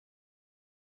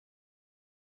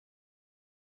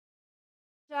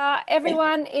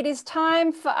Everyone, it is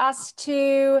time for us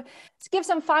to give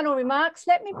some final remarks.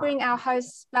 Let me bring our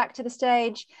hosts back to the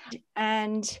stage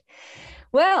and,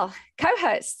 well,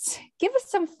 co-hosts, give us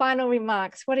some final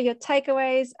remarks. What are your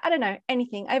takeaways? I don't know,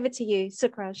 anything. Over to you,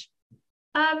 Sukhraj.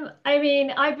 I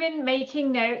mean, I've been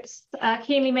making notes,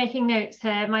 keenly making notes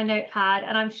here, my notepad,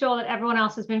 and I'm sure that everyone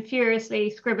else has been furiously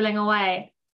scribbling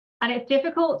away. And it's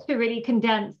difficult to really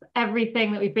condense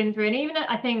everything that we've been through. And even,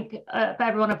 I think, for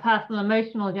everyone, a personal,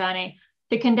 emotional journey,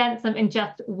 to condense them in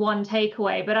just one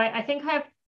takeaway. But I think I have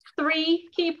 3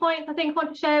 key points I think I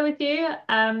want to share with you.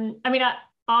 I mean,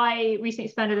 I recently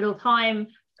spent a little time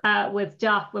with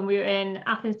Duff when we were in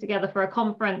Athens together for a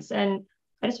conference. And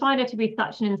I just find her to be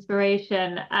such an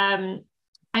inspiration. And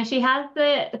she has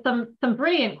some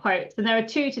brilliant quotes. And there are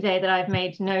 2 today that I've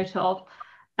made note of.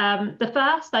 The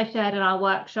first I shared in our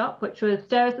workshop, which was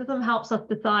Stoicism helps us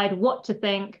decide what to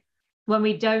think when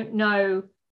we don't know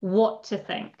what to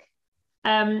think.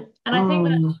 And I think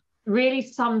that really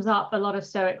sums up a lot of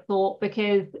Stoic thought,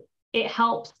 because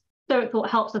Stoic thought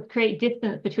helps us create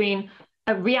distance between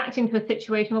reacting to a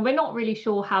situation where we're not really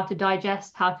sure how to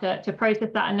digest, how to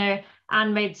process that. I know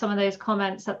Anne made some of those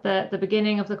comments at the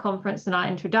beginning of the conference in our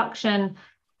introduction,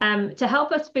 to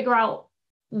help us figure out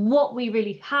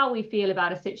how we feel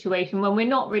about a situation when we're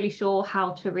not really sure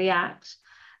how to react.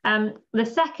 The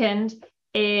second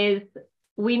is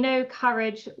we know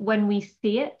courage when we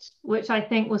see it, which I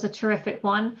think was a terrific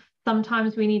one.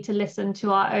 Sometimes we need to listen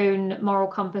to our own moral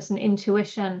compass and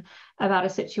intuition about a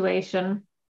situation.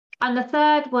 And the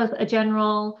third was a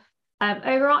general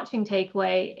overarching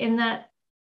takeaway, in that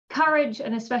courage,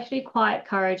 and especially quiet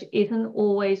courage, isn't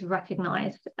always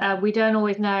recognized. We don't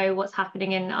always know what's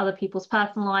happening in other people's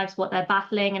personal lives, what they're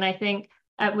battling. And I think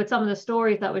with some of the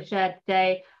stories that were shared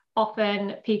today,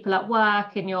 often people at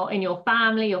work, in your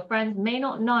family, your friends may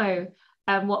not know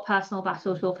what personal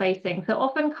battles you're facing. So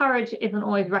often courage isn't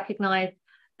always recognized,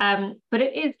 but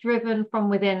it is driven from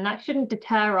within. That shouldn't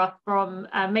deter us from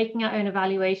making our own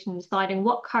evaluation, deciding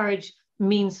what courage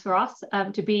means for us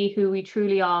to be who we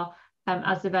truly are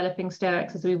as developing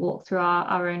Stoics as we walk through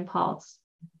our own paths.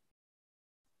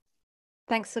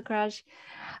 Thanks, Sukhraj.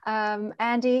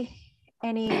 Andi,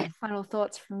 any final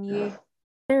thoughts from you?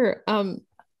 Sure.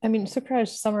 I mean, Sukhraj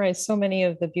summarized so many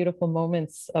of the beautiful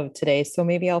moments of today, so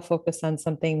maybe I'll focus on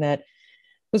something that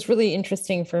was really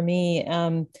interesting for me.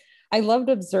 I loved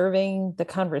observing the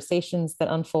conversations that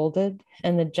unfolded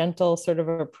and the gentle sort of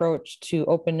approach to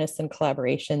openness and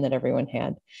collaboration that everyone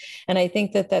had. And I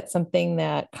think that that's something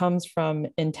that comes from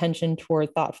intention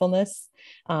toward thoughtfulness,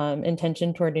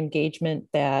 intention toward engagement,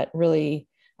 that really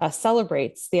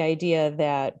celebrates the idea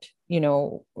that, you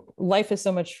know, life is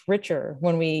so much richer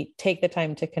when we take the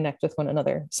time to connect with one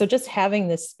another. So just having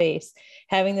this space,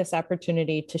 having this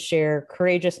opportunity to share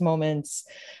courageous moments,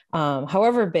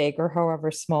 however big or however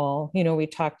small. You know, we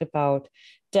talked about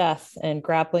death and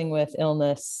grappling with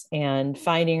illness and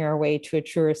finding our way to a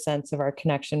truer sense of our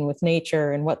connection with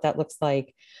nature and what that looks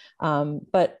like.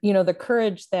 But, you know, the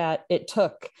courage that it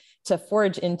took to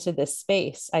forge into this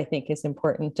space, I think, is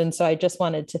important. And so I just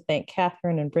wanted to thank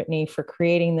Kathryn and Brittany for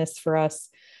creating this for us.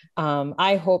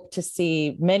 I hope to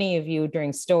see many of you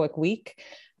during Stoic Week.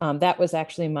 That was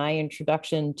actually my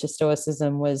introduction to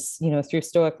Stoicism, was, you know, through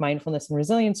Stoic mindfulness and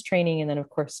resilience training. And then, of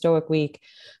course, Stoic Week.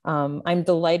 I'm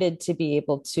delighted to be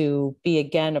able to be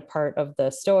again a part of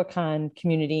the Stoicon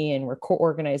community, and we're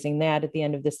co-organizing that at the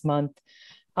end of this month.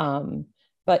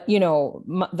 But, you know,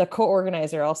 the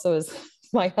co-organizer also is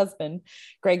my husband,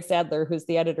 Greg Sadler, who's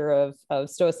the editor of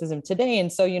Stoicism Today.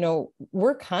 And so, you know,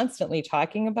 we're constantly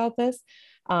talking about this.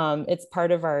 It's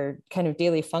part of our kind of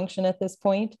daily function at this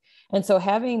point. And so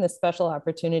having the special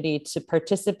opportunity to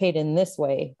participate in this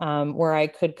way, where I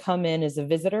could come in as a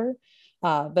visitor,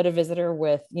 but a visitor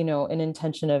with, you know, an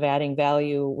intention of adding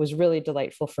value, was really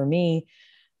delightful for me.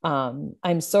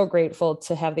 I'm so grateful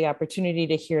to have the opportunity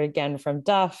to hear again from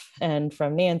Duff and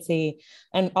from Nancy,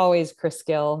 and always Chris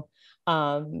Gill.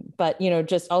 But, you know,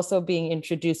 just also being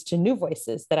introduced to new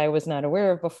voices that I was not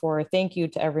aware of before. Thank you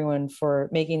to everyone for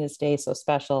making this day so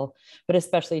special, but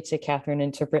especially to Kathryn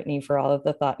and to Brittany for all of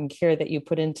the thought and care that you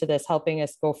put into this, helping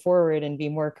us go forward and be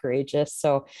more courageous.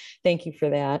 So thank you for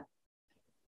that.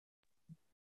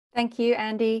 Thank you,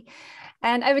 Andi.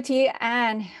 And over to you,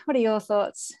 Anne. What are your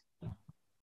thoughts?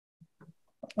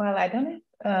 Well, I don't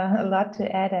have a lot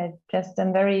to add.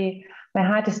 My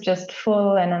heart is just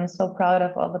full, and I'm so proud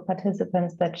of all the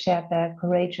participants that shared their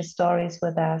courageous stories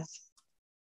with us.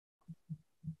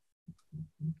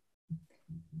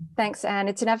 Thanks, Anne.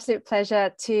 It's an absolute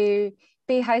pleasure to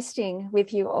be hosting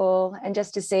with you all, and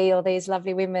just to see all these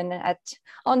lovely women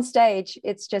on stage.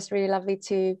 It's just really lovely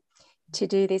to to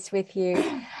do this with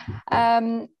you.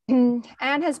 Anne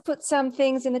has put some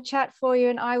things in the chat for you,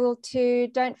 and I will too.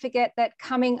 Don't forget that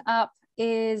coming up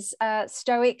is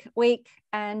Stoic Week,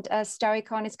 and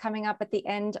Stoicon is coming up at the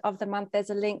end of the month. There's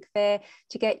a link there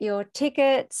to get your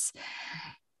tickets.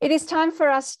 It is time for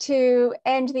us to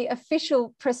end the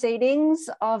official proceedings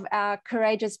of our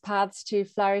Courageous Paths to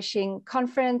Flourishing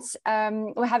conference.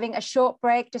 We're having a short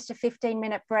break, just a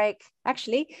 15-minute break.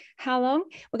 Actually, how long?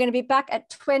 We're going to be back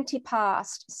at 20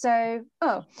 past. So,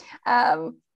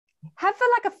 have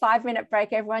like a 5-minute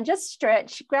break, everyone. Just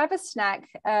stretch, grab a snack,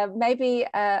 maybe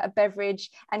a beverage,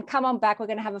 and come on back. We're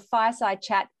going to have a fireside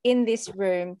chat in this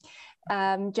room.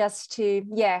 Just to,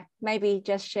 maybe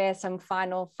just share some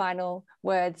final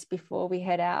words before we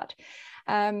head out.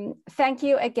 Thank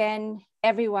you again,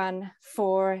 everyone,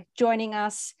 for joining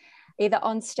us, either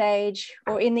on stage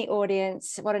or in the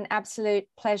audience. What an absolute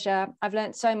pleasure. I've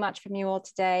learned so much from you all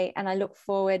today, and I look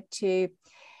forward to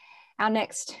our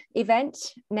next event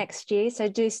next year. So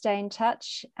do stay in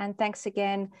touch. And thanks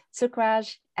again,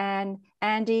 Sukhraj and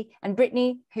Andi and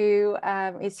Brittany, who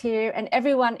is here, and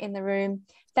everyone in the room.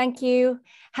 Thank you.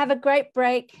 Have a great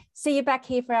break. See you back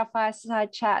here for our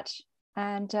fireside chat.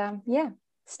 And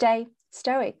stay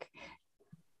stoic.